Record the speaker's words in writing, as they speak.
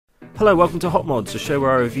Hello, welcome to Hot Mods, a show where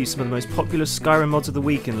I review some of the most popular Skyrim mods of the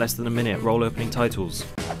week in less than a minute, roll opening titles.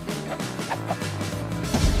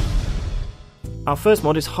 Our first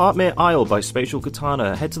mod is Heartmere Isle by Spatial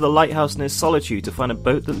Katana. Head to the lighthouse near Solitude to find a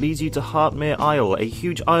boat that leads you to Heartmere Isle, a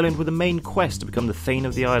huge island with a main quest to become the Thane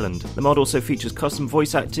of the island. The mod also features custom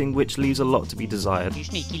voice acting, which leaves a lot to be desired. You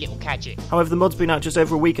sneaky little cadget. However, the mod's been out just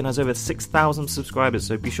over a week and has over 6,000 subscribers,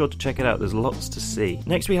 so be sure to check it out, there's lots to see.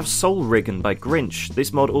 Next we have Soul Riggin by Grinch.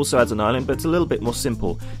 This mod also adds an island, but it's a little bit more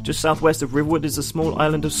simple. Just southwest of Riverwood is the small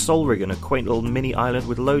island of Soul Riggin, a quaint little mini island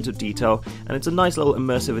with loads of detail, and it's a nice little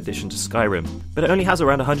immersive addition to Skyrim. But it only has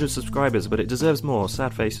around 100 subscribers, but it deserves more,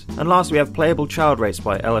 sad face. And last we have Playable Child Race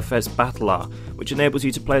by LFS Battler, which enables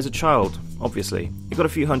you to play as a child, obviously. You've got a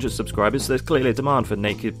few hundred subscribers, so there's clearly a demand for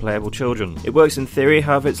naked playable children. It works in theory,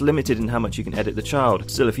 however it's limited in how much you can edit the child.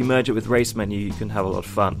 Still, if you merge it with Race Menu, you can have a lot of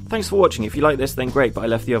fun. Thanks for watching. If you like this, then great, but I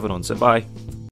left the oven on, so bye.